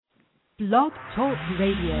Blog Talk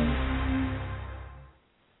Radio.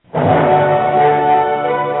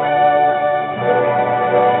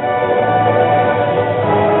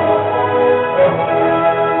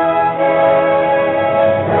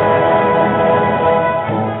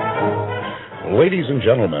 Ladies and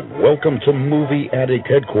gentlemen, welcome to Movie Addict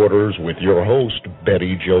Headquarters with your host,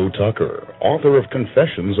 Betty Jo Tucker, author of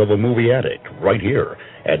Confessions of a Movie Addict, right here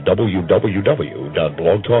at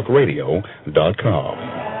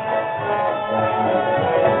www.blogtalkradio.com.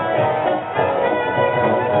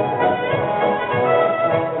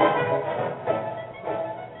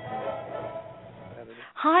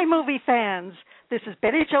 Hi, movie fans. This is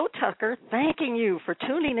Betty Jo Tucker thanking you for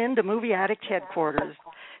tuning in to Movie Addict Headquarters.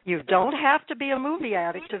 You don't have to be a movie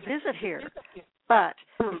addict to visit here, but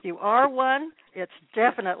if you are one, it's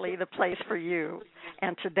definitely the place for you.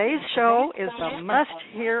 And today's show is a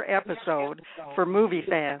must-hear episode for movie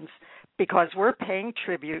fans because we're paying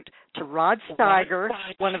tribute to Rod Steiger,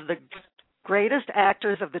 one of the greatest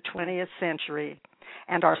actors of the 20th century.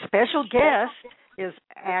 And our special guest is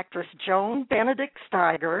actress Joan Benedict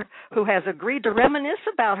Steiger, who has agreed to reminisce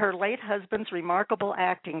about her late husband's remarkable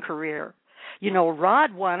acting career. You know,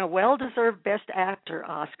 Rod won a well-deserved Best Actor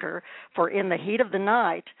Oscar for In the Heat of the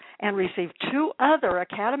Night and received 2 other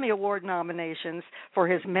Academy Award nominations for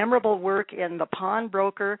his memorable work in The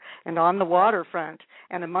Pawnbroker and On the Waterfront.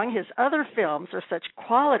 And among his other films are such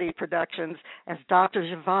quality productions as Dr.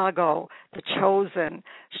 Zhivago, The Chosen,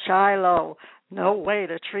 Shiloh, No Way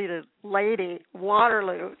to Treat a Lady,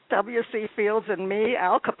 Waterloo, W.C. Fields and Me,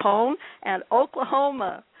 Al Capone, and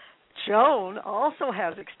Oklahoma. Joan also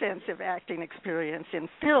has extensive acting experience in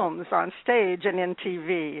films, on stage, and in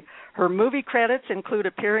TV. Her movie credits include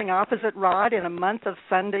appearing opposite Rod in A Month of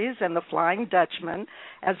Sundays and The Flying Dutchman,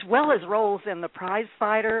 as well as roles in The Prize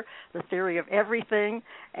Fighter, The Theory of Everything,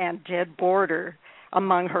 and Dead Border.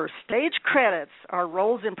 Among her stage credits are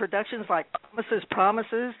roles in productions like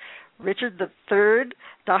Promises, Richard III,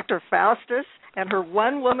 Dr. Faustus, and her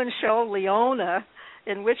one-woman show, Leona,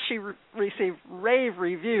 in which she received rave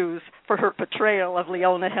reviews for her portrayal of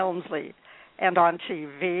Leona Helmsley. And on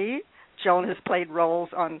TV, Joan has played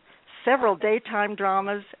roles on several daytime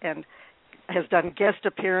dramas and has done guest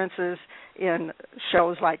appearances in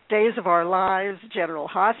shows like Days of Our Lives, General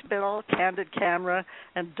Hospital, Candid Camera,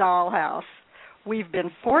 and Dollhouse. We've been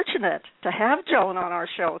fortunate to have Joan on our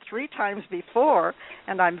show 3 times before,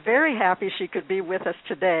 and I'm very happy she could be with us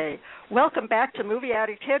today. Welcome back to Movie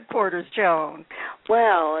Addict Headquarters, Joan.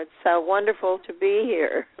 Well, it's wonderful to be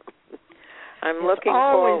here. I'm looking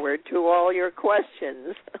forward to all your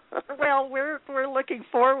questions. Well, we're looking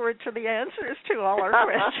forward to the answers to all our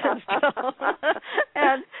questions, Joan.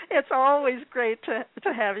 And it's always great to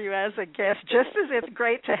have you as a guest, just as it's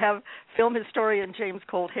great to have film historian James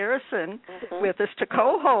Colt Harrison with us to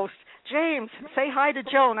co-host. James, say hi to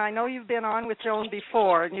Joan. I know you've been on with Joan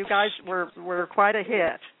before, and you guys were quite a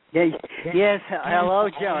hit. Yes. Hello,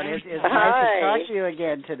 Joan. It's nice to talk to you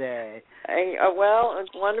again today. Well,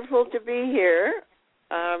 it's wonderful to be here.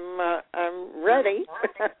 I'm ready.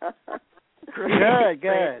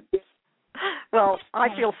 Good. Well, I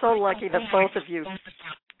feel so lucky that both of you.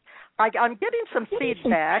 I'm getting some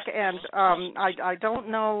feedback, and I don't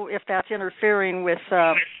know if that's interfering with.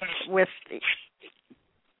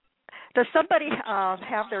 Does somebody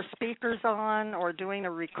have their speakers on or doing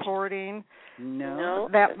a recording? No.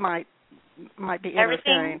 That might be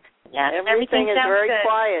interfering. Everything is very good.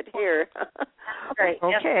 Quiet here. Great.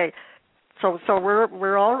 Okay. So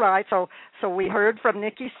we're all right. So we heard from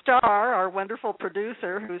Nikki Starr, our wonderful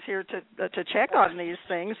producer, who's here to check on these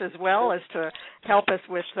things as well as to help us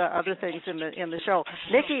with other things in the show.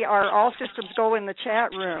 Nikki, are all systems go in the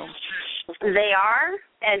chat room? They are,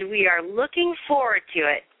 and we are looking forward to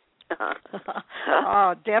it.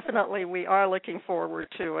 Definitely, we are looking forward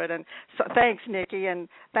to it. And so, thanks, Nikki, and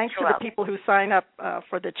thanks to the people who sign up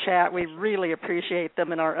for the chat. We really appreciate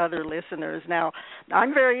them and our other listeners. Now,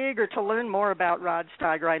 I'm very eager to learn more about Rod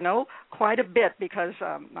Steiger. I know quite a bit because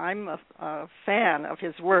I'm a fan of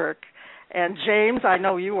his work. And James, I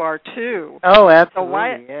know you are too. Oh,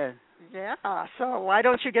 absolutely, yeah. Yeah, so why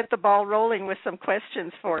don't you get the ball rolling with some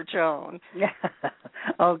questions for Joan?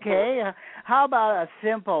 Okay. How about a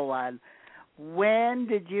simple one? When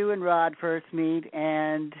did you and Rod first meet,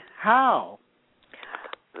 and how?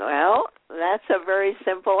 Well, that's a very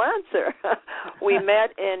simple answer. We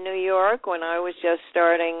met in New York when I was just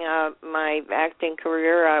starting my acting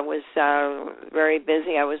career. I was very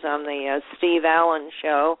busy. I was on the Steve Allen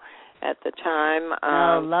show at the time.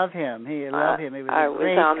 I love him. He was a I great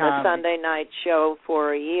was on comedy. the Sunday night show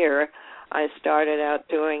for a year. I started out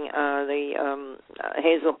doing the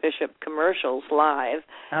Hazel Bishop commercials live,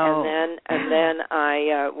 and then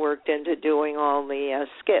I worked into doing all the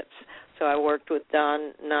skits. So I worked with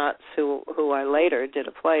Don Knotts, who I later did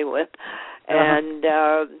a play with, and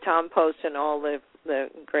Tom Post and all the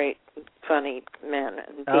great funny men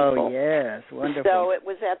and people. Oh yes, wonderful. So it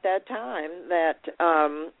was at that time that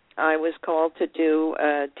I was called to do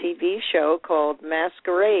a TV show called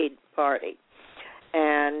Masquerade Party.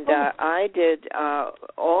 And I did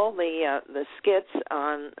all the skits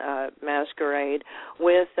on Masquerade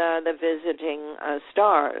with the visiting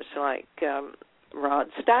stars like Rod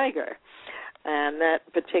Steiger. And that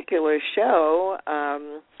particular show,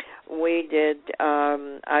 we did,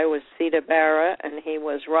 I was Sita Barra and he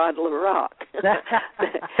was Rod LaRock.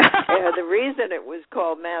 The reason it was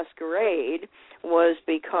called Masquerade was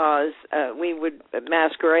because we would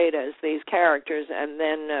masquerade as these characters, and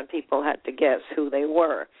then people had to guess who they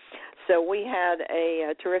were. So we had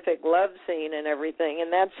a terrific love scene and everything,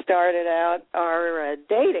 and that started out our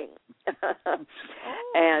dating.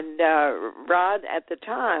 And Rod, at the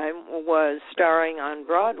time, was starring on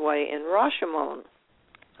Broadway in Rashomon.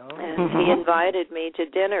 And he invited me to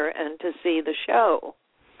dinner and to see the show.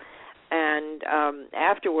 And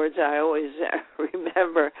afterwards, I always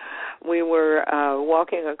remember we were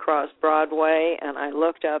walking across Broadway, and I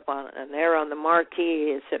looked up and there on the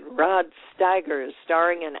marquee it said Rod Steiger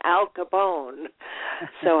starring in Al Capone.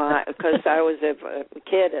 So, because I was a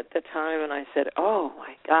kid at the time, and I said, "Oh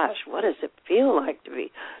my gosh, what does it feel like to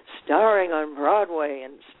be starring on Broadway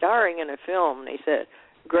and starring in a film?" And he said,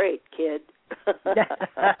 "Great, kid." It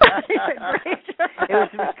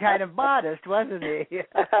was kind of modest, wasn't he?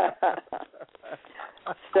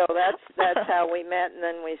 So that's how we met, and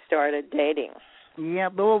then we started dating. Yeah,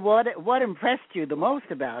 but what impressed you the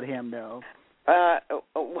most about him, though?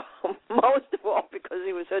 Most of all, because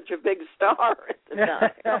he was such a big star at the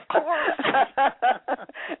time. Of course.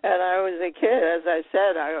 And I was a kid, as I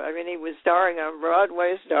said. I mean, he was starring on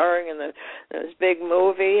Broadway, starring in this big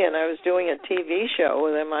movie, and I was doing a TV show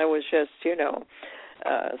with him. I was just,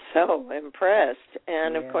 so impressed.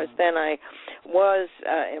 And, of course, then I was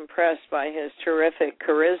impressed by his terrific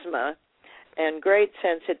charisma and great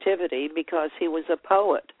sensitivity because he was a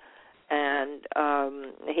poet. And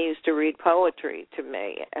he used to read poetry to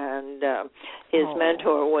me. And his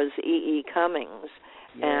mentor was E.E. Cummings,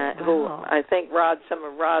 who I think some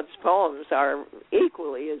of Rod's poems are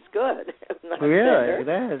equally as good. Really?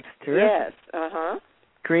 That's terrific. Yes,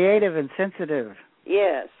 Creative and sensitive.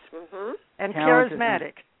 Yes. And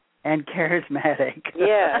charismatic. And charismatic.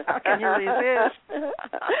 Yes. How can you resist?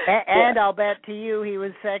 And I'll bet to you he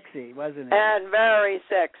was sexy, wasn't he? And very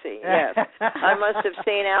sexy, yes. I must have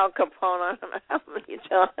seen Al Capone, I don't know how many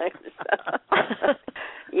times.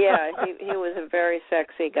 Yeah, he was a very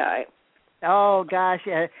sexy guy. Oh, gosh.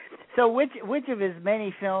 So which of his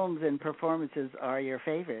many films and performances are your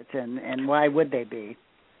favorites, and why would they be?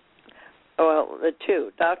 Well, the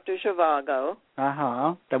two, Dr. Zhivago.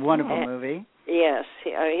 The wonderful movie. Yes,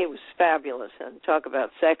 he was fabulous, and talk about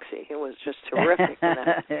sexy. He was just terrific in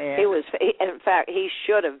that. In fact, he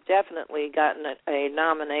should have definitely gotten a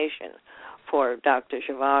nomination for Dr.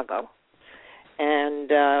 Zhivago. And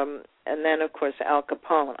then, of course, Al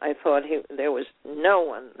Capone. I thought there was no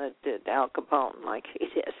one that did Al Capone like he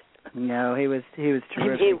did. No, he was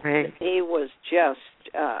terrific. He was just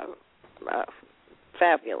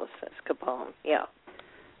fabulous as Capone. Yeah.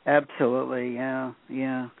 Absolutely. Yeah.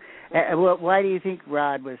 Why do you think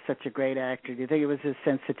Rod was such a great actor? Do you think it was his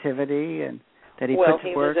sensitivity and that he put to work? Well,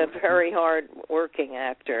 he was a very hard-working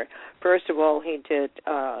actor. First of all, he did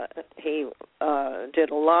a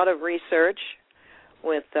lot of research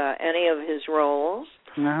with any of his roles.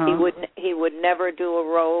 He would never do a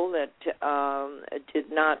role that did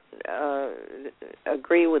not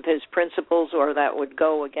agree with his principles or that would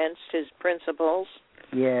go against his principles.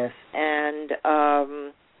 Yes. And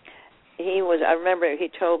I remember he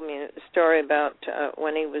told me a story about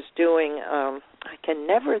when he was doing, I can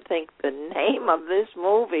never think the name of this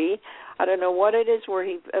movie. I don't know what it is, where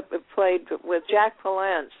he played with Jack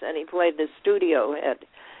Palance, and he played the studio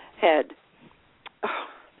head.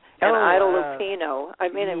 Ida Lupino. I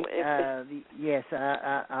mean, yes.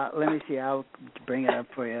 Let me see. I'll bring it up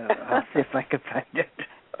for you. I'll see if I can find it.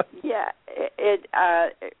 Yeah,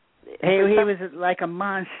 he was like a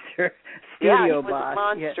monster studio boss. Yeah, he was a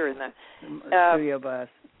monster in that. Studio boss,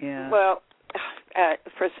 yeah. Well,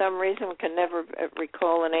 for some reason, I can never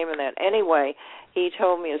recall the name of that. Anyway, he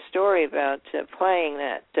told me a story about playing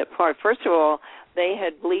that part. First of all, they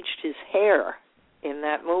had bleached his hair in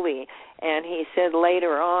that movie, and he said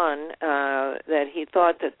later on that he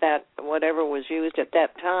thought that whatever was used at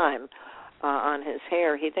that time on his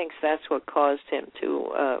hair. He thinks that's what caused him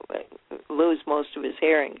to lose most of his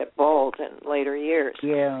hair and get bald in later years.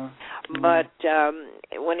 Yeah. But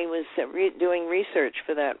when he was doing research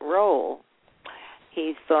for that role,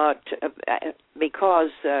 he thought, because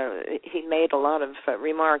he made a lot of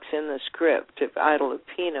remarks in the script of Idol of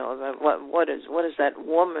Pino, about what is that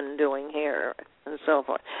woman doing here, and so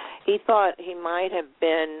forth. He thought he might have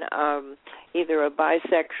been either a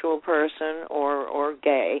bisexual person or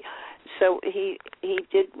gay. So he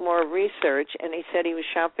did more research, and he said he was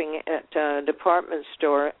shopping at a department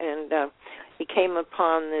store, and he came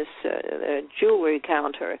upon this jewelry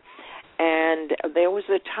counter, and there was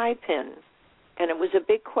a tie pin, and it was a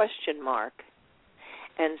big question mark.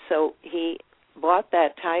 And so he bought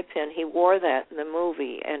that tie pin. He wore that in the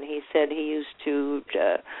movie, and he said he used to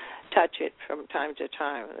touch it from time to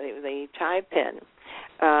time, the tie pin,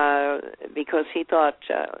 because he thought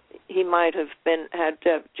he might have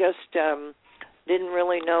didn't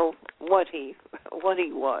really know what he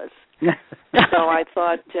was. So I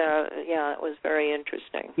thought, it was very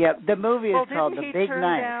interesting. Yeah, the movie is called The Big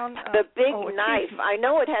Knife. Down, The Big Knife. I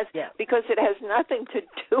know it has, because it has nothing to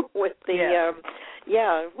do with the,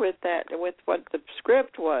 with what the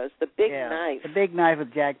script was. The Big Knife. The Big Knife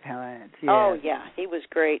with Jack Palance. Yeah. Oh yeah, he was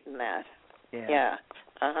great in that. Yeah.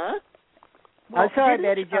 Well, I'm sorry,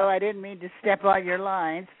 Betty Joe. I didn't mean to step on your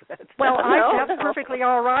lines. Well, that's perfectly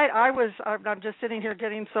all right. I'm just sitting here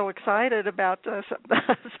getting so excited about some of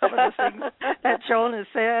the things that Joan has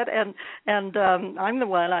said, and I'm the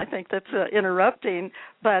one I think that's interrupting.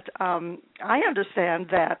 But I understand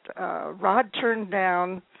that Rod turned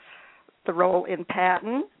down the role in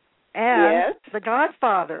Patton and The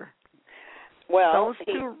Godfather. Well,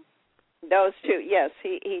 those two. Yes.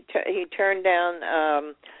 He turned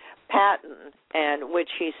down Patton, and which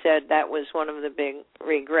he said that was one of the big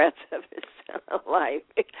regrets of his life.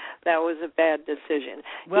 That was a bad decision.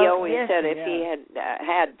 Well, he always said if he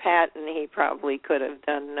had Patton, he probably could have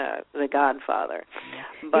done The Godfather.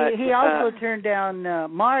 But he also turned down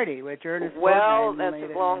Marty, which Ernest. Well, that's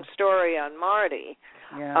a long story on Marty.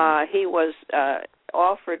 Yeah. He was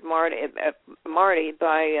offered Marty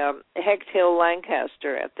by Hecht Hill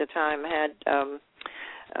Lancaster at the time had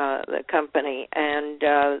the company, and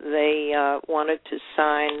they wanted to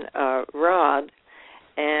sign Rod,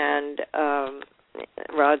 and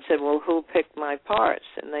Rod said, well, who picked my parts?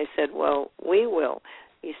 And they said, well, we will.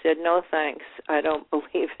 He said, no thanks, I don't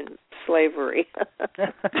believe in slavery.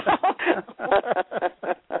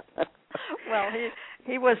 Well,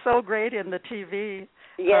 he was so great in the TV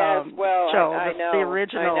show, I know, the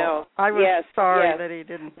original. I know. I was sorry that he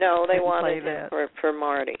didn't. No, they wanted him for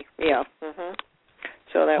Marty. Yeah. Mm-hmm.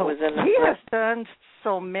 So that was in the. He has done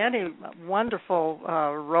so many wonderful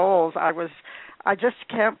roles. I just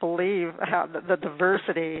can't believe how the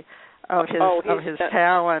diversity of his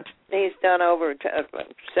talent. He's done over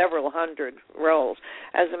several hundred roles.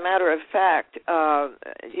 As a matter of fact,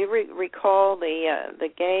 you recall the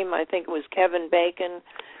game? I think it was Kevin Bacon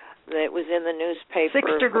that was in the newspaper.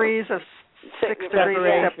 6 degrees of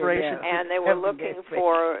separation. And they were looking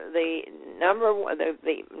for the number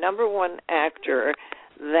one actor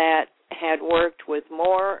that had worked with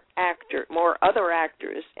more other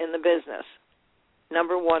actors in the business.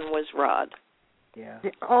 Number one was Rod. Yeah.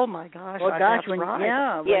 Oh my gosh. Well, that's when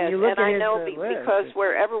right. you look at I know his because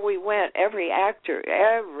wherever we went, everybody.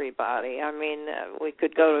 I mean, we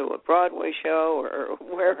could go to a Broadway show or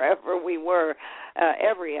wherever we were.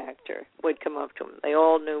 Every actor would come up to him. They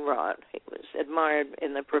all knew Rod. He was admired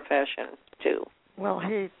in the profession too. Well,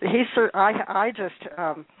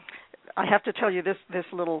 I have to tell you this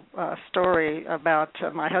little story about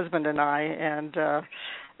my husband and I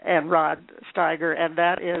and Rod Steiger, and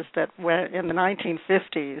that is that when in the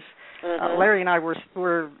 1950s, Larry and I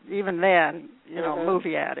were even then,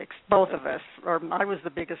 movie addicts, both of us. Or I was the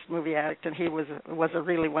biggest movie addict, and he was a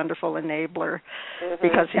really wonderful enabler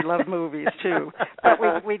because he loved movies too.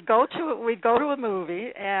 But we'd go to a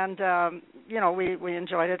movie, and we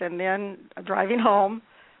enjoyed it, and then driving home.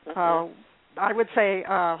 I would say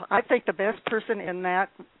I think the best person in that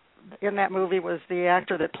movie was the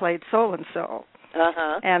actor that played so and so.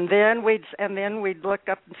 And then we'd look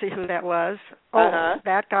up and see who that was. Oh,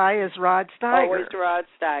 that guy is Rod Steiger. Oh, it's Rod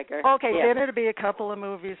Steiger. Okay, then it'd be a couple of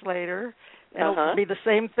movies later. And it'll be the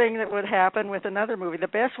same thing that would happen with another movie. The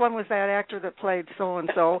best one was that actor that played so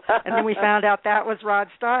and so, and then we found out that was Rod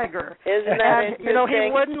Steiger. Isn't that interesting?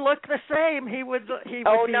 He wouldn't look the same. He would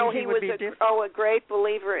be different. A great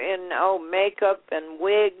believer in makeup and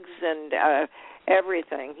wigs and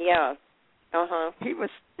everything. Yeah. He was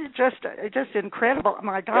just incredible.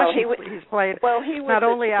 My gosh, he's played not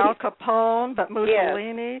only Al Capone but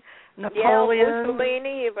Mussolini, Napoleon. Yeah,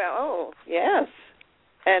 Mussolini. Oh, yes.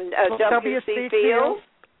 And W.C. Fields.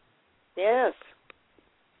 Yes.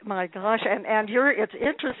 My gosh, and it's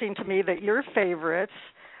interesting to me that your favorites,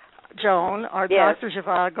 Joan, are Yes. Dr.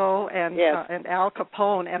 Zhivago and Al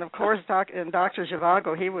Capone, and of course, Dr.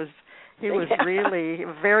 Zhivago, he was really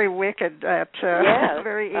very wicked,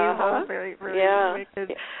 very evil, very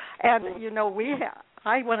wicked. And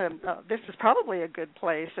I want to. This is probably a good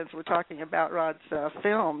place since we're talking about Rod's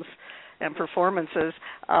films and performances.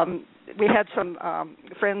 We had some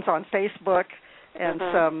friends on Facebook and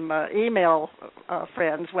some email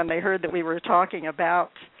friends when they heard that we were talking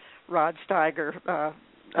about Rod Steiger.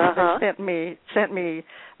 They sent me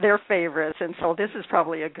their favorites, and so this is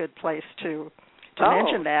probably a good place to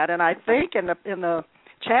mention that. And I think in the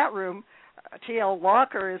chat room, T.L.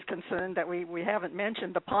 Walker is concerned that we haven't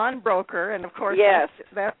mentioned The Pawnbroker, and of course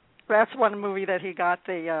that's one movie that he got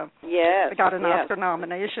got an Oscar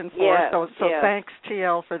nomination for. Yes. So thanks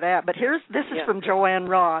T.L. for that. But this is from Joanne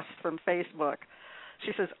Ross from Facebook.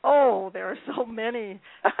 She says, there are so many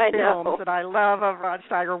films that I love of Rod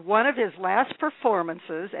Steiger. One of his last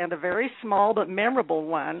performances, and a very small but memorable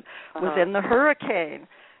one, was in The Hurricane.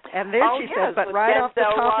 And then she said, but right off the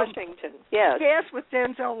top Washington. Yes, with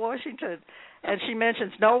Denzel Washington. And she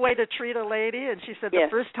mentions No Way to Treat a Lady, and she said the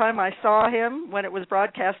first time I saw him, when it was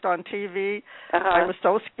broadcast on TV, I was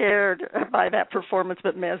so scared by that performance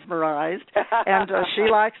but mesmerized. And she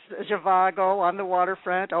likes Zhivago, On the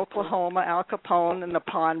Waterfront, Oklahoma, Al Capone, and The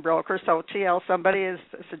Pawnbroker. So, TL, somebody is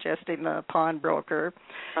suggesting The Pawnbroker.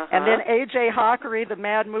 And then A.J. Hockery, the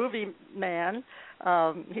Mad Movie Man.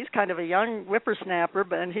 He's kind of a young whippersnapper,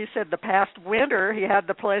 and he said the past winter he had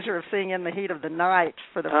the pleasure of seeing In the Heat of the Night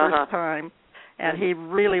for the first time, and he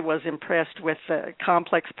really was impressed with the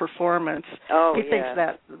complex performance. He thinks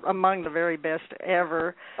that among the very best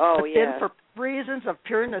ever. Then for reasons of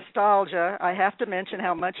pure nostalgia, I have to mention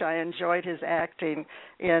how much I enjoyed his acting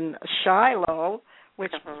in Shiloh,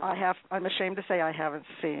 which I'm ashamed to say I haven't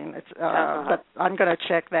seen. But I'm going to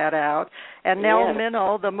check that out. And Nell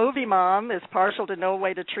Minow, the movie mom, is partial to No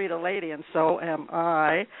Way to Treat a Lady, and so am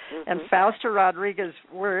I. And Fausta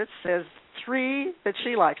Rodriguez-Wirtz says 3 that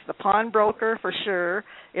she likes: The Pawnbroker for sure,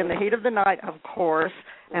 In the Heat of the Night, of course,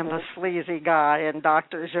 and the sleazy guy in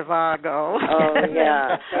Dr. Zhivago.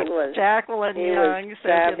 Jacqueline Young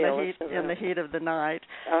says In the Heat of the Night.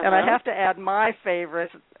 And I have to add my favorite.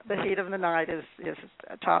 The Heat of the Night is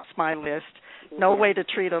tops my list. No Way to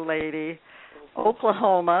Treat a Lady,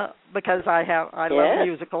 Oklahoma, because I love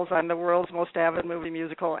musicals. I'm the world's most avid movie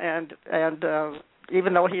musical, and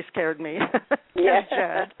even though he scared me,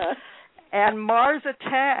 and Mars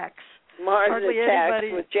Attacks.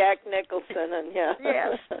 With Jack Nicholson and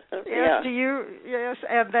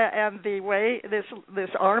and the way this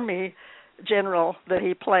army general that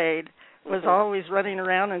he played was always running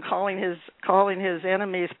around and calling his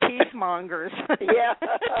enemies peacemongers.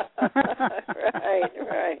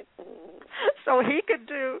 Right. So he could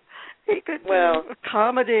do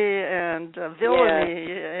comedy and villainy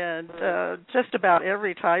and just about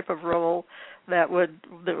every type of role that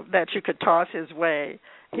you could toss his way.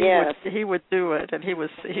 He would do it, and he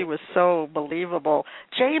was so believable.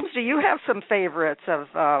 James, do you have some favorites of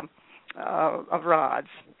Rod's?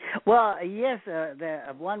 Well, yes,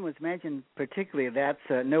 one was mentioned particularly.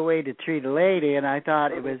 That's No Way to Treat a Lady, and I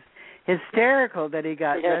thought it was hysterical that he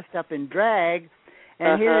got dressed up in drag,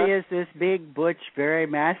 and here he is, this big, butch, very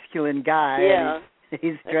masculine guy, and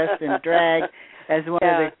he's dressed in drag as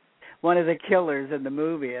one of the killers in the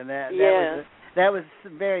movie, and that was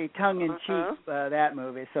very tongue-in-cheek, that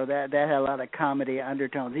movie, so that had a lot of comedy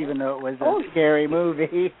undertones, even though it was a scary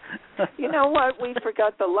movie. You know what? We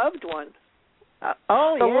forgot the loved one. The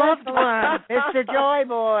loved one. Mr. Joy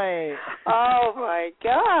Boy. Oh, my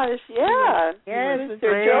gosh, Mr.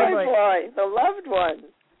 Joy Boy, the loved one.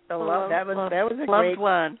 That was a loved great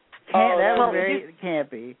one. That was very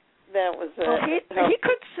campy. That was he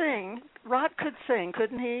could sing. Rod could sing,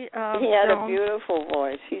 couldn't he? He had a beautiful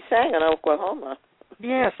voice. He sang in Oklahoma.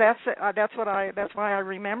 Yes, that's why I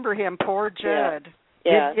remember him. Poor Judd.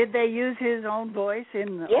 Yeah. Did they use his own voice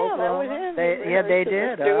in Oklahoma? That was him. They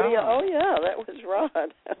did. That was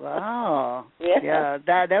Rod. Wow.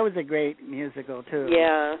 That was a great musical too.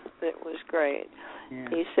 Yeah, it was great. Yeah.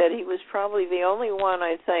 He said he was probably the only one,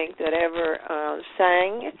 I think, that ever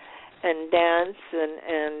sang and danced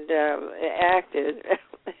and acted.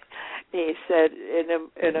 He said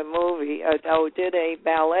in a movie, did a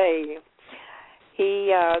ballet.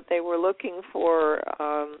 They were looking for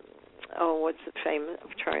what's the famous?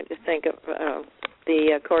 I'm trying to think of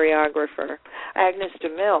the choreographer, Agnes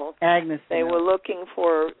DeMille. They were looking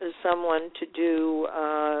for someone to do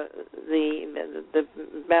the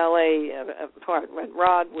ballet part when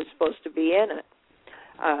Rod was supposed to be in it,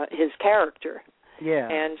 his character. Yeah.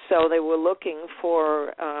 And so they were looking for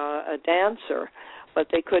a dancer, but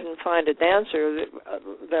they couldn't find a dancer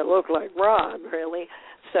that looked like Rod, really.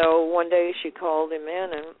 So one day she called him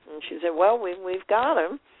in, and she said, well, we've got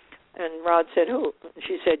him. And Rod said, who?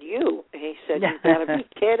 She said, you. He said, you've got to be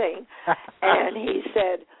kidding. And he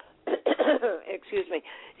said, excuse me,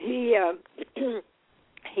 he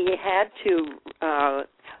had to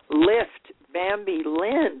lift Bambi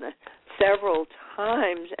Lynn several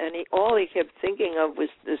times, and all he kept thinking of was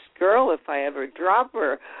this girl. If I ever drop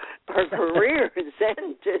her career is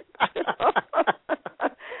ended.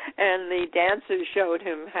 And the dancers showed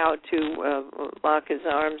him how to lock his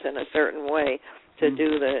arms in a certain way to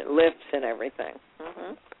do the lifts and everything.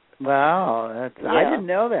 Mm-hmm. Wow, I didn't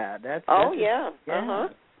know that. Yeah.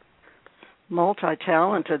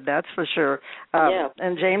 Multi-talented, that's for sure.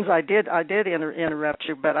 And James, I did interrupt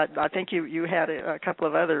you, but I think you had a couple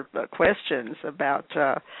of other questions about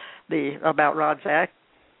Rod's act.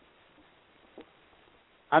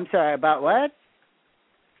 I'm sorry, about what?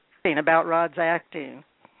 About Rod's acting.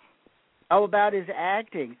 Oh, about his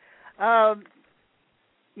acting.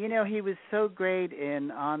 He was so great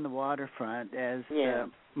in On the Waterfront as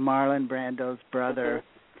Marlon Brando's brother.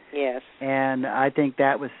 Mm-hmm. Yes. And I think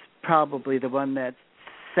that was probably the one that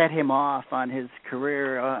set him off on his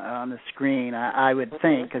career on the screen, I would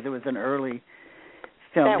think, because it was an early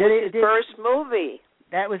film. That was his first movie.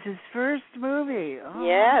 That was his first movie. Oh.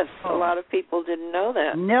 Yes, a lot of people didn't know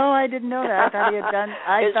that. No, I didn't know that. I thought he had done.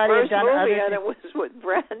 His first movie, and it was with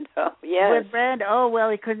Brando. Yes. With Brando. Oh well,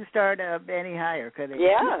 he couldn't start any higher, could he?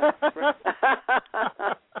 Yeah.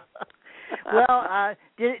 Well,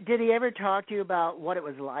 did he ever talk to you about what it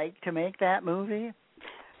was like to make that movie?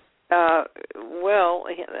 Well,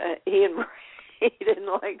 he didn't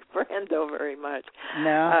like Brando very much.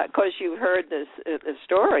 No. Because you've heard the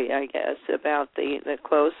story, I guess, about the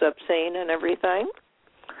close-up scene and everything.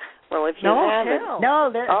 Well, if you haven't...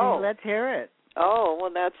 No, let's hear it. Oh,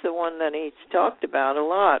 well, that's the one that he's talked about a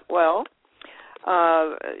lot. Well,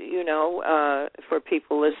 for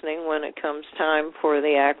people listening, when it comes time for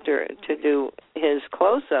the actor to do his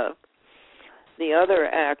close-up, the other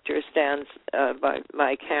actor stands by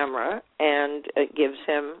my camera and gives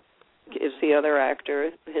the other actor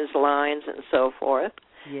his lines and so forth.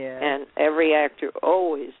 Yeah. And every actor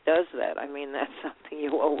always does that. I mean, that's something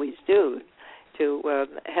you always do to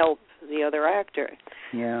help the other actor.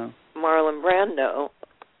 Yeah. Marlon Brando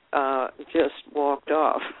just walked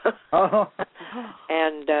off. Oh.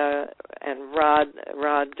 And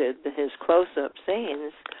Rod did his close-up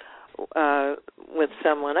scenes with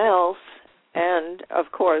someone else. And,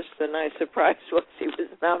 of course, the nice surprise was he was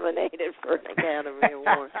nominated for an Academy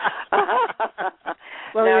Award.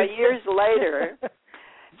 Now, years later,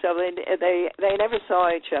 so they never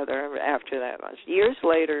saw each other after that much. Years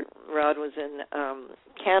later, Rod was in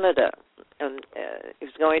Canada, and he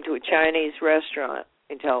was going to a Chinese restaurant,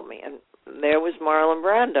 he told me, and there was Marlon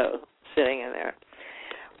Brando sitting in there.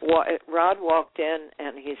 Rod walked in,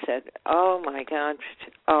 and he said, oh, my God,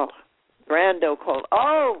 Brando called,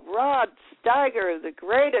 Rod Steiger, the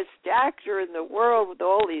greatest actor in the world with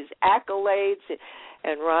all these accolades.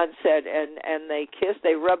 And Rod said, and they kissed,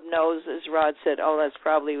 they rubbed noses. Rod said, that's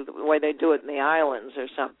probably the way they do it in the islands or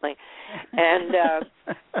something. And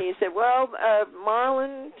he said, well,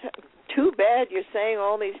 Marlon, too bad you're saying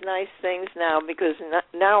all these nice things now, because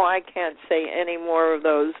now I can't say any more of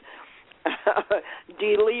those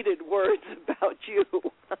deleted words about you.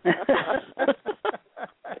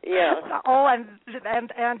 Yeah. Oh,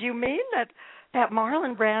 and you mean that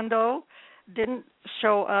Marlon Brando didn't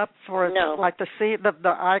show up for like the scene?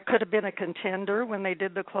 I could have been a contender when they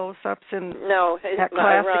did the close-ups in that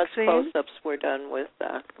classic Rod's scene. Close-ups were done with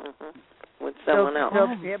someone else.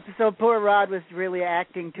 So poor Rod was really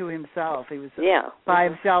acting to himself. He was by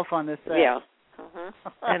himself on the set. Yeah.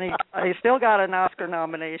 And he still got an Oscar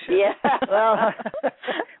nomination. Yeah.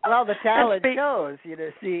 Well, the talent shows.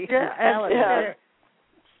 See. Yeah.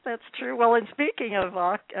 That's true. Well, and speaking of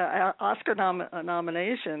Oscar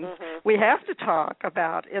nominations, we have to talk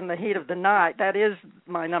about In the Heat of the Night. That is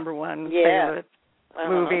my number one favorite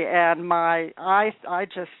movie, and I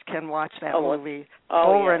just can watch that movie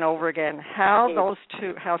over and over again. How those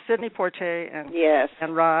two, how Sidney Poitier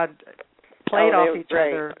and Rod played off each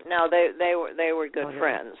other. No, they were good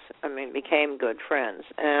friends. I mean, became good friends,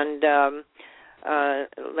 and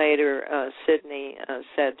later Sidney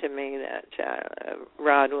said to me that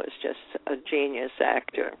Rod was just a genius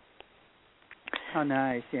actor. How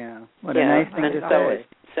nice, yeah. What a nice thing to say.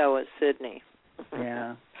 So is Sidney.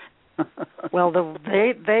 Yeah. Well,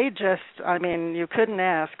 they just, I mean, you couldn't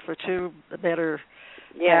ask for two better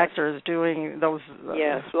actors doing those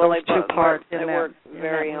those two parts. They worked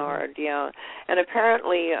very hard, And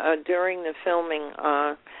apparently during the filming,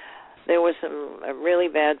 there was some really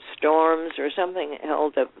bad storms or something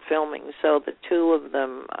held up filming, so the two of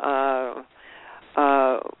them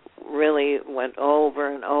really went over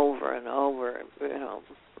and over and over,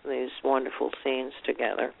 these wonderful scenes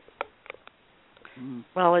together.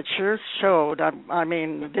 Well, it sure showed. I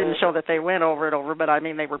mean, it didn't show that they went over and over, but I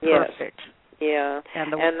mean, they were perfect. Yeah,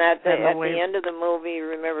 and at the end of the movie,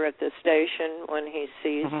 remember at the station when he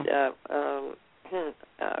sees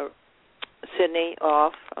Sidney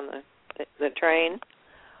off on the train,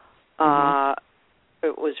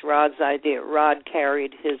 it was Rod's idea. Rod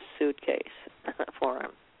carried his suitcase for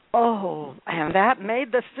him. Oh, and that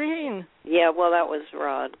made the scene. Yeah, well, that was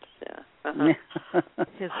Rod. Yeah.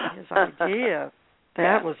 His idea.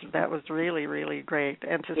 That was really, really great.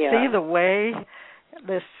 And to see the way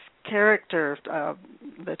this character,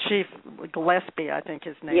 the Chief Gillespie, I think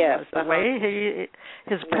his name was, the way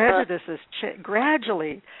his prejudices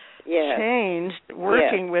gradually changed,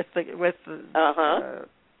 working with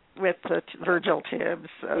Virgil Tibbs,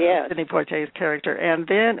 Sidney Poitier's character, and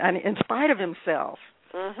then in spite of himself.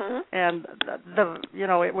 And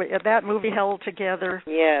that movie held together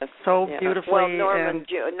so beautifully. Well, Norman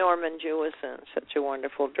Jewison, such a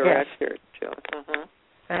wonderful director too.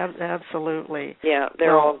 Absolutely. Yeah,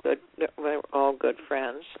 they're all good. We're all good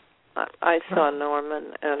friends. I saw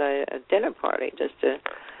Norman at a dinner party just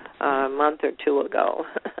a month or two ago.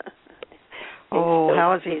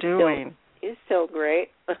 How is he doing? He's still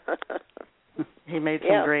great. He made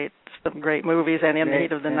some great movies, and In the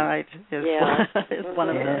Heat of the Night is one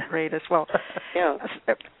of the greatest. Well,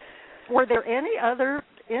 were there any other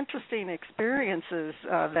interesting experiences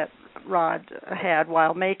that Rod had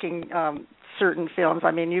while making certain films?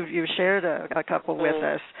 I mean, you've shared a couple with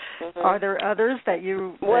us. Are there others that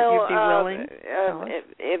you'd be willing?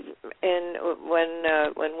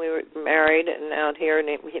 When we were married and out here,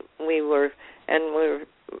 and we were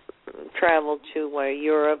traveled to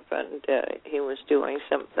Europe, and he was doing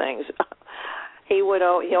some things. He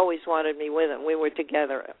always wanted me with him. We were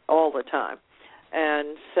together all the time,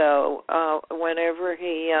 and so whenever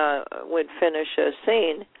he would finish a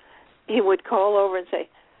scene, he would call over and say,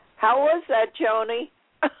 "How was that, Joni?"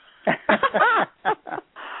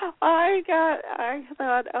 I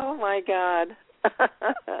thought, oh my God,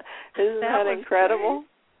 isn't that incredible?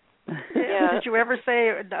 Yeah. Did you ever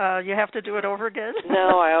say you have to do it over again?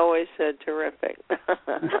 No, I always said terrific. Good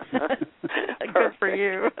for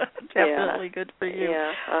you. Definitely good for you.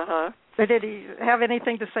 Yeah. So did he have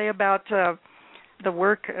anything to say about the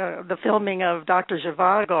work, the filming of Dr.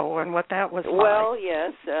 Zhivago and what that was like? Well,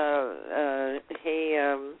 yes. He,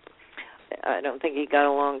 I don't think he got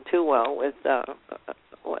along too well with,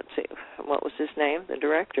 what was his name? The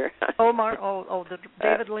director.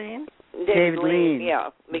 David Lean? David Lean, yeah,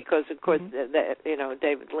 because of course,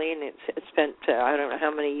 David Lean spent I don't know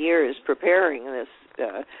how many years preparing this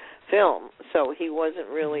film, so he wasn't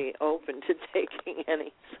really open to taking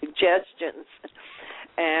any suggestions.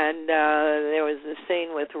 And there was a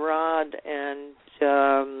scene with Rod and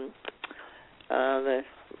the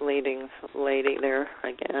leading lady there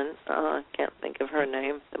again. Can't think of her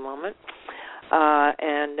name at the moment.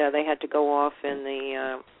 And they had to go off in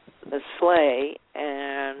the sleigh,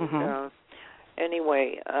 and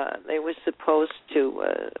anyway, they were supposed to,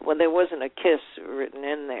 there wasn't a kiss written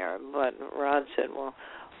in there, but Rod said, well,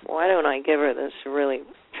 why don't I give her this really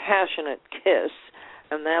passionate kiss,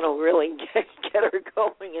 and that'll really get her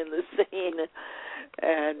going in the scene.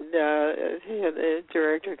 And the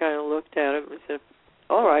director kind of looked at him and said,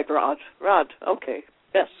 all right, Rod, okay,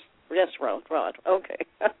 yes, Rod, okay.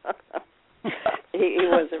 He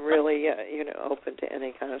wasn't really, open to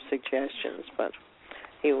any kind of suggestions, but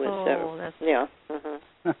he was.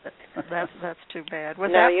 That's too bad.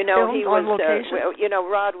 Was now that he on was. location?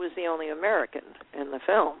 Rod was the only American in the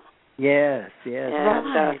film. Yes.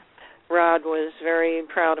 And Rod was very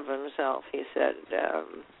proud of himself. He said,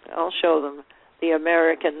 "I'll show them the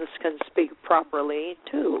Americans can speak properly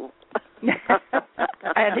too."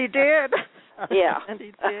 And he did. Yeah. And he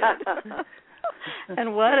did.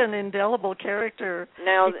 And what an indelible character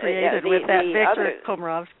he created with that Victor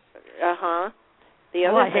Komarovsky. The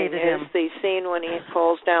other thing is the scene when he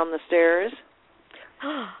falls down the stairs.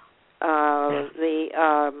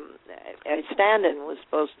 a stand-in was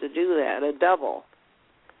supposed to do that, a double.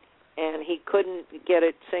 And he couldn't get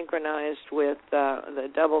it synchronized with, the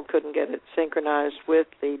double couldn't get it synchronized with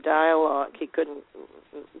the dialogue. He couldn't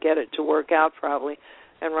get it to work out probably.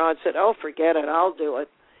 And Rod said, oh, forget it, I'll do it.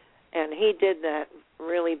 And he did that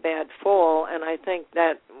really bad fall, and I think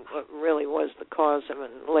that really was the cause of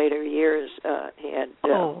in later years. He had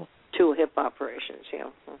 2 hip operations,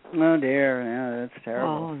 Oh, dear, yeah, that's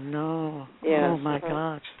terrible. Oh, no. Yes. Oh, my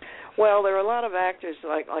gosh. Well, there are a lot of actors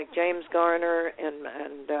like James Garner and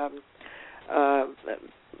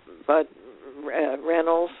Bud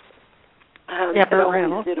Reynolds. Burt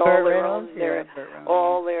Reynolds. Did all their own.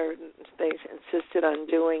 They insisted on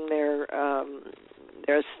doing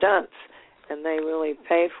their stunts, and they really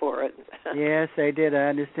pay for it. Yes, they did. I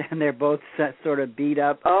understand they're both sort of beat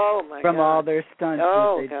up from all their stunts.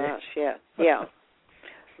 Oh, gosh, yeah.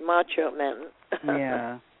 Macho men.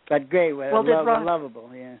 Yeah, but great. Lovable,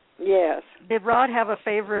 yeah. Yes. Did Rod have a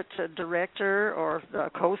favorite director or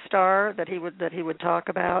co-star that he would talk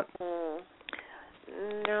about?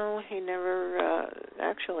 No, he never.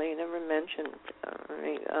 Actually, he never mentioned.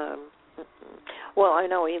 Well, I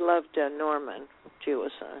know he loved Norman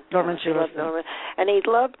Jewison. Norman Jewison. And he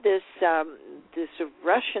loved this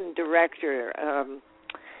Russian director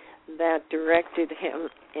that directed him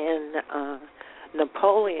in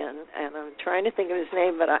Napoleon, and I'm trying to think of his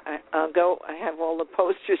name, but I'll go. I have all the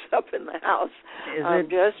posters up in the house. I'm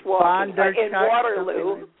just walking in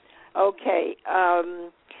Waterloo. Okay,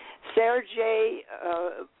 Sergei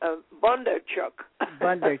Bondarchuk.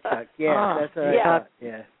 Bondarchuk, yeah, that's what I thought.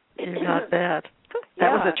 Yeah, you got that.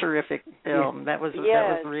 That was a terrific film. That was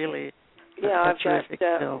really. Yeah, I've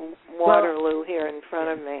got Waterloo here in front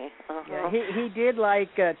of me. Yeah, he did like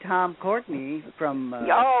Tom Courtenay from.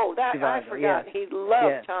 Zhivago. I forgot. He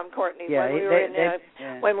loved Tom Courtenay. Yeah,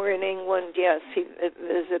 when we were in England, yes, he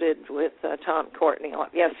visited with Tom Courtenay.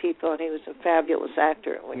 Yes, he thought he was a fabulous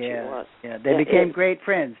actor, which he was. Yeah, they became great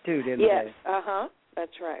friends too, didn't they? Yes,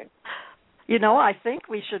 that's right. I think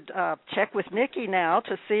we should check with Nikki now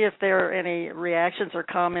to see if there are any reactions or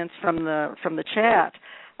comments from the chat.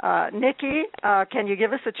 Nikki, can you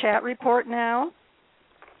give us a chat report now?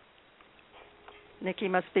 Nikki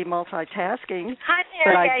must be multitasking. Hi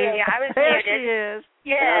there. Yeah. I was there muted. She is.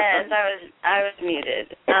 Yes, I was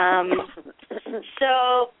muted.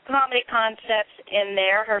 So, comedy concepts in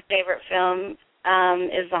there. Her favorite film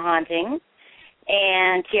is The Haunting.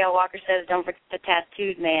 And T.L. Walker says, don't forget The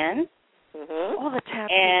Tattooed Man. Mm-hmm. Oh, The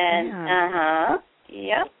Tattooed Man.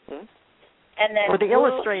 Yep. Mm-hmm. And then The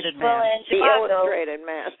Illustrated Man. The Illustrated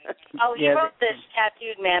Man. Oh, he wrote this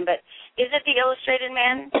Tattooed Man, but is it The Illustrated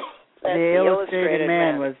Man? The Illustrated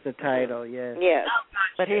Man was the title, yes. Yes. Oh,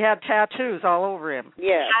 but he had tattoos all over him.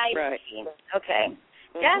 Yes, right. Okay.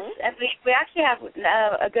 Mm-hmm. Yes, and we actually have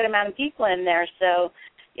a good amount of people in there, so,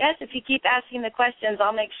 yes, if you keep asking the questions,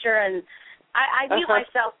 I'll make sure, and I do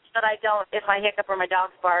myself that I don't, if I hiccup or my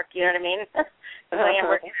dogs bark, you know what I mean? Because I am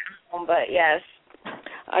working at home, but yes.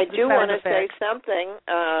 I do want to say something.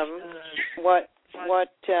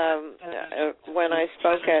 When I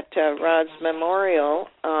spoke at Rod's memorial,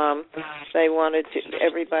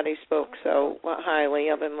 everybody spoke so highly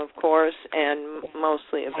of him, of course, and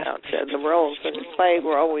mostly about the roles in the play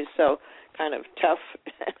were always so kind of tough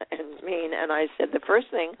and mean. And I said, the first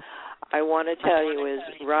thing I want to tell you is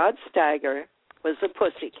Rod Steiger was a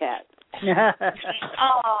pussycat.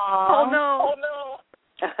 Oh, no.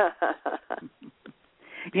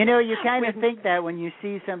 You kind of think that when you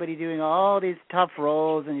see somebody doing all these tough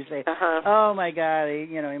roles, and you say, "Oh my God, he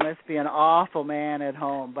must be an awful man at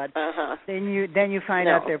home." But then you find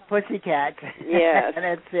out they're pussycats. Yes, and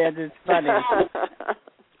it's funny.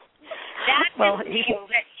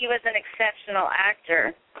 He was an exceptional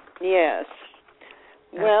actor. Yes.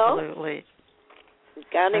 Well, absolutely.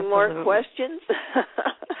 Got any more questions?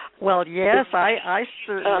 Well, yes, I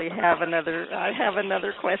certainly have another. I have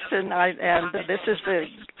another question, and this is the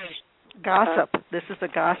gossip. This is the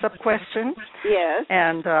gossip question. Yes.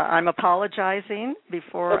 And I'm apologizing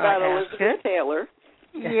before about I ask Elizabeth it. Taylor.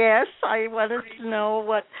 Yes, I wanted to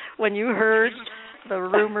know when you heard the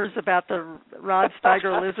rumors about the Rod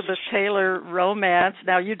Steiger Elizabeth Taylor romance.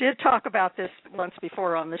 Now, you did talk about this once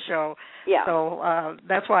before on the show, so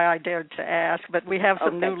that's why I dared to ask. But we have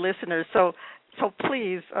some new listeners, so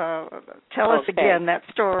please tell us again that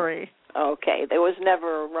story. Okay, there was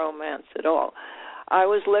never a romance at all. I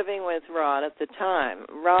was living with Rod at the time.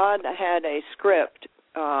 Rod had a script,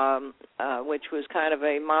 which was kind of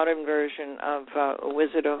a modern version of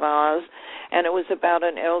Wizard of Oz, and it was about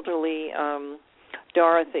an elderly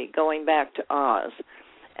Dorothy going back to Oz.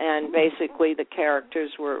 And basically the characters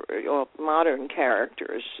were all modern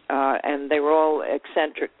characters, and they were all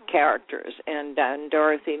eccentric characters. And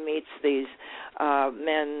Dorothy meets these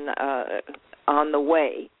men on the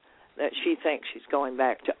way that she thinks she's going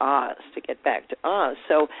back to Oz, to get back to Oz.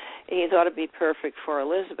 So he thought it'd be perfect for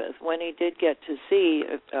Elizabeth. When he did get to see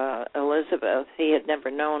Elizabeth, he had never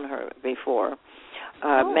known her before,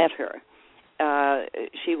 met her.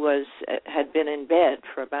 She had been in bed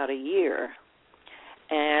for about a year.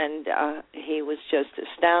 And he was just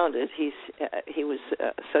astounded. He was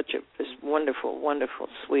such this wonderful, wonderful,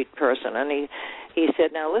 sweet person. And he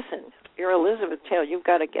said, "Now listen, you're Elizabeth Taylor. You've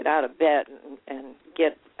got to get out of bed and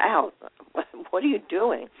get out. What are you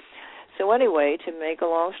doing?" So anyway, to make a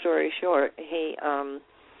long story short, he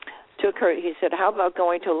took her. He said, "How about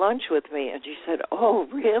going to lunch with me?" And she said, "Oh,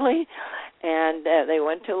 really?" And they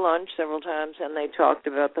went to lunch several times, and they talked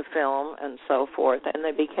about the film and so forth, and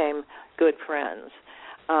they became good friends.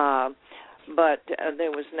 But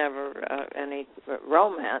there was never any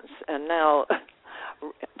romance. And now,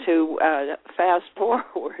 to fast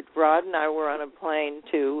forward, Rod and I were on a plane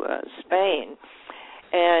to Spain,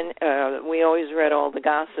 and we always read all the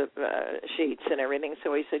gossip sheets and everything,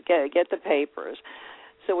 so he said, get the papers.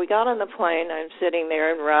 So we got on the plane, I'm sitting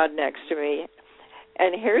there, and Rod next to me,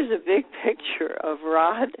 and here's a big picture of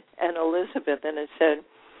Rod and Elizabeth, and it said,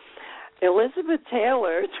 "Elizabeth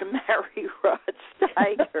Taylor to marry Rod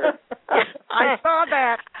Steiger." I saw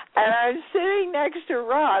that. And I'm sitting next to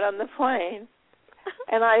Rod on the plane,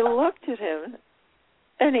 and I looked at him,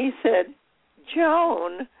 and he said,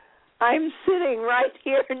 "Joan, I'm sitting right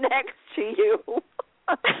here next to you."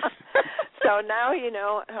 So now you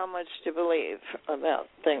know how much to believe about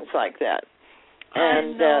things like that.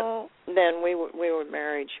 And then we were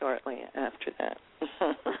married shortly after that.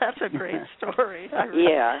 That's a great story.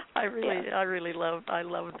 I really loved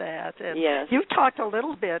that. And yes. You talked a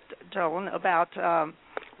little bit, Joan, about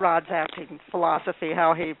Rod's acting philosophy,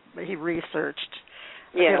 how he researched.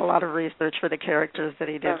 He did a lot of research for the characters that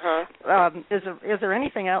he did. Is there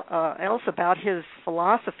anything else about his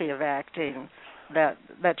philosophy of acting that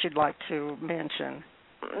you'd like to mention?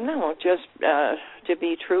 No, just to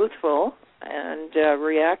be truthful and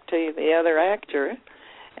react to the other actor,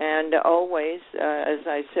 and always, as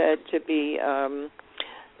I said, to be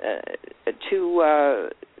to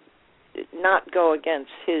not go against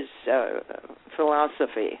his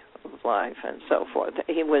philosophy of life and so forth.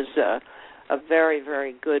 He was a very,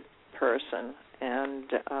 very good person,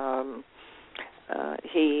 and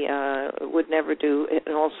he would never do,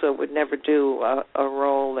 and also would never do a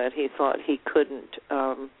role that he thought he couldn't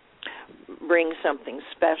bring something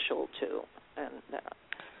special to.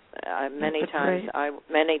 And many times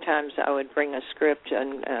I would bring a script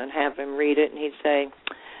and have him read it, and he'd say,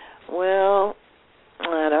 "Well,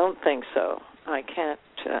 I don't think so. I can't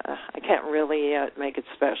really make it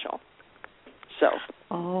special." So.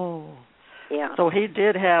 Oh. Yeah. So he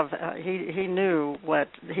did have he knew what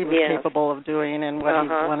he was capable of doing and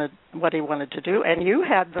what he wanted to do, and you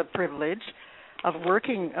had the privilege of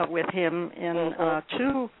working with him in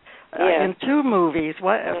two movies.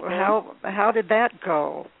 How did that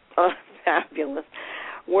go? Oh, fabulous!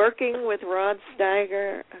 Working with Rod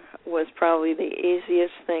Steiger was probably the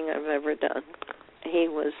easiest thing I've ever done. He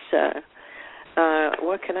was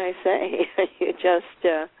what can I say? You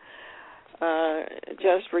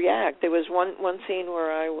just react. There was one scene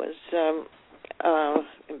where I was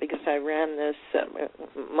because I ran this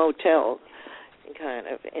motel kind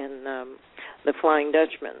of in the Flying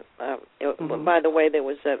Dutchman. By the way,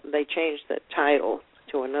 they changed the title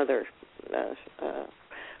to another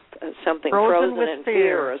something Frozen in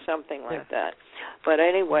Fear or something like that. But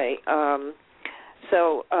anyway,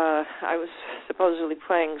 so I was supposedly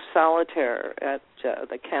playing solitaire at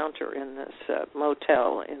the counter in this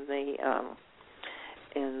motel in the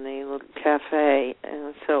little cafe,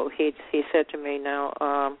 and so he said to me,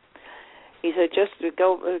 "Now," he said, "just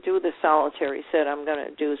go do the solitaire." He said, "I'm going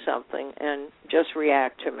to do something, and just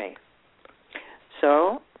react to me."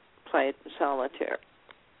 So, played solitaire.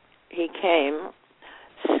 He came,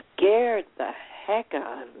 scared the heck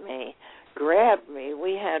out of me, grabbed me.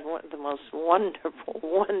 We had one of the most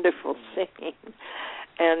wonderful scenes.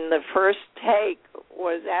 And the first take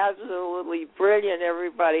was absolutely brilliant.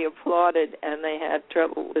 Everybody applauded, and they had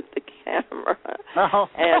trouble with the camera.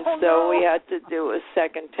 So we had to do a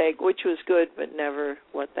second take, which was good, but never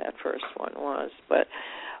what that first one was. But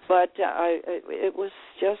it was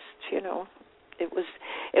just,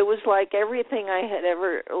 it was like everything I had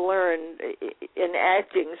ever learned in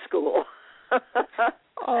acting school.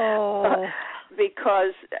 Oh.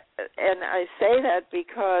 Because, and I say that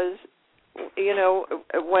because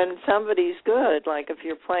when somebody's good, like if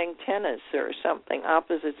you're playing tennis or something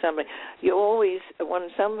opposite somebody, you always, when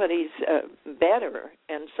somebody's better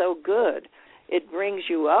and so good, it brings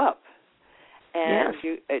you up. And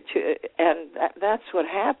that's what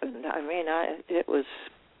happened. I mean, it was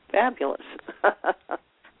fabulous.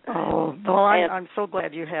 Oh, well, I'm so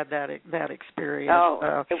glad you had that experience.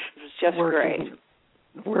 Oh, it was just great.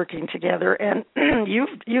 Working together, and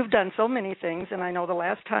you've done so many things. And I know the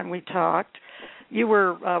last time we talked, you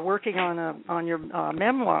were working on your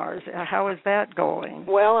memoirs. How is that going?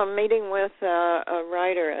 Well, I'm meeting with a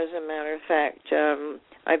writer. As a matter of fact,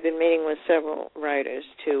 I've been meeting with several writers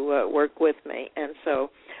to work with me, and so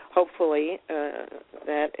hopefully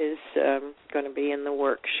that is going to be in the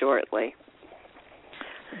works shortly.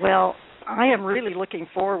 Well, I am really looking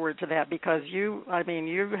forward to that because you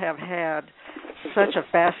have had such a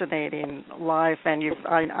fascinating life, and you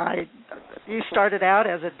started out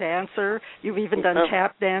as a dancer. You've even done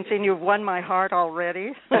tap dancing. You've won my heart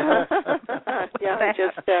already. My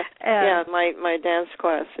dance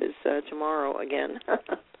class is tomorrow again.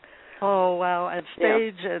 Oh wow! And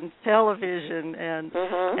stage and television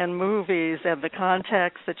and movies and the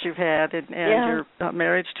contacts that you've had and your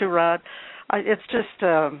marriage to Rod. It's just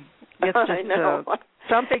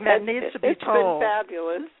something that needs to be told. It's been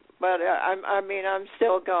fabulous, but I'm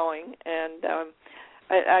still going, and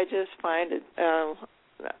I just find it.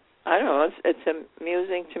 I don't know. It's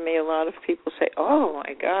amusing to me. A lot of people say, "Oh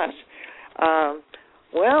my gosh,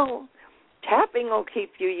 well, tapping will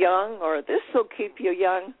keep you young, or this will keep you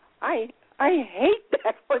young." I hate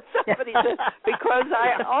that when somebody says, because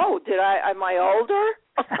am I older?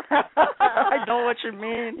 I know what you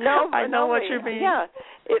mean. I know what you mean. Yeah.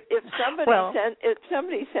 If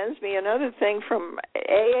somebody sends me another thing from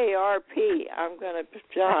AARP, I'm going to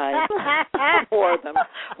die for them.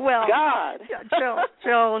 Well, God,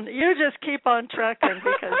 Joan, you just keep on trucking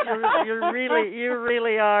because you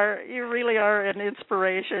really are an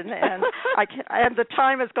inspiration, and the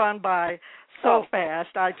time has gone by so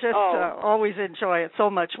fast. I just always enjoy it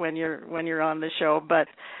so much when you're on the show. But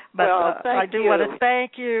I do want to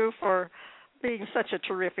thank you for being such a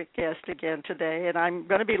terrific guest again today, and I'm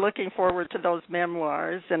going to be looking forward to those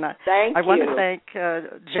memoirs. And I want to thank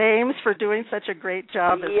James for doing such a great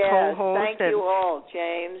job as co-host. Thank you all,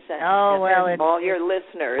 James, and all your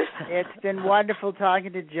listeners. It's been wonderful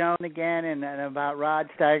talking to Joan again and about Rod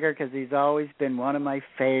Steiger because he's always been one of my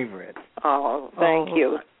favorites. Oh, thank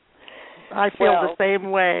you. I feel the same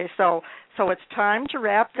way. So it's time to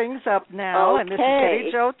wrap things up now. Okay. And this is Betty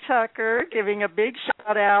Jo Tucker giving a big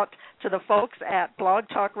shout-out to the folks at Blog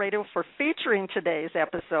Talk Radio for featuring today's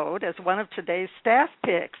episode as one of today's staff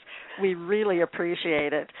picks. We really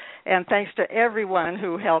appreciate it. And thanks to everyone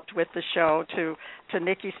who helped with the show, to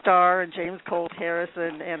Nikki Starr and James Colt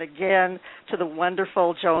Harrison, and again to the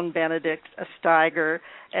wonderful Joan Benedict Steiger.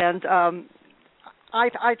 And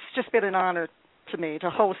it's just been an honor to me to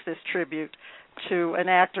host this tribute to an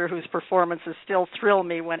actor whose performances still thrill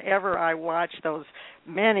me whenever I watch those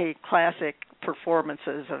many classic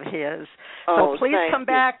performances of his. So please come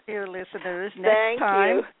back, dear listeners, next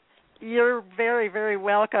time. You're very, very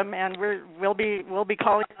welcome, and we'll be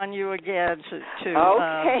calling on you again to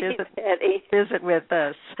visit with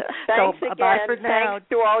us. Thanks so again. Bye for now. Thanks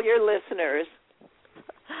to all your listeners.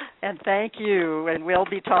 And thank you, and we'll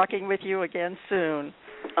be talking with you again soon.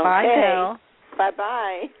 Okay. Bye now.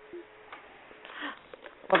 Bye-bye.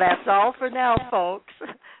 Well, that's all for now, folks.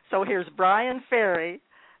 So here's Brian Ferry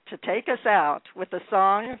to take us out with a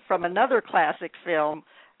song from another classic film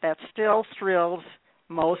that still thrills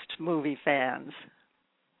most movie fans.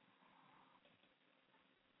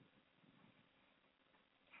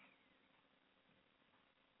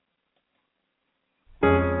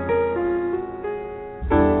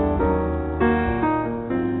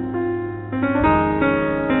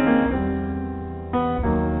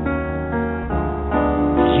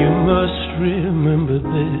 Remember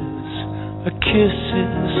this, a kiss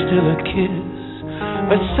is still a kiss,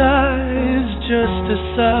 a sigh is just a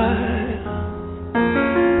sigh.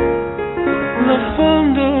 The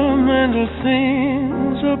fundamental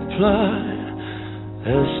things apply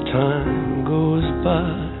as time goes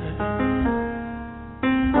by.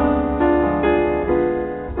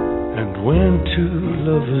 And when two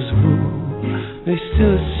lovers woo, they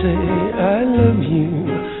still say I love you.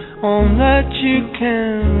 On that you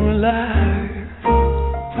can rely.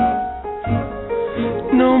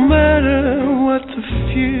 No matter what the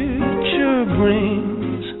future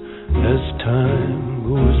brings as time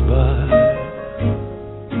goes by.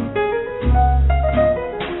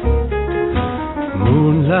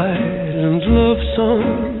 Moonlight and love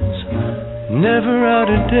songs, never out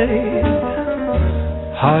of date.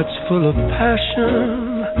 hearts full of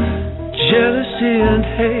passion, jealousy and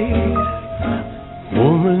hate.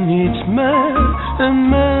 Woman needs man, and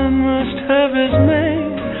man must have his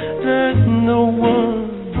mate. That no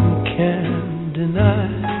one can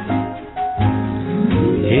deny.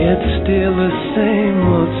 It's still the same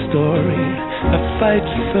old story, a fight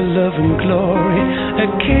for love and glory, a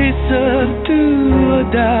case of do or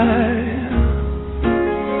die.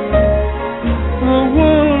 The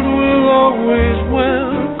world will always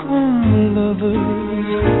welcome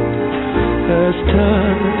lovers as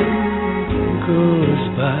time goes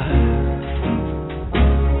by.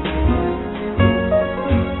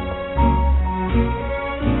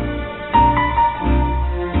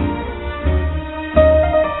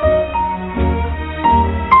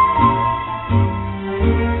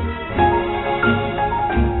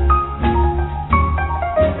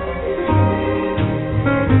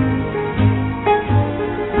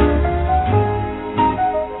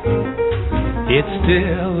 It's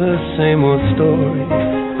still the same old story,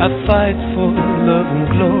 a fight for love and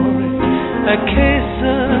glory, a case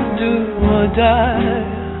of do or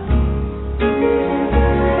die.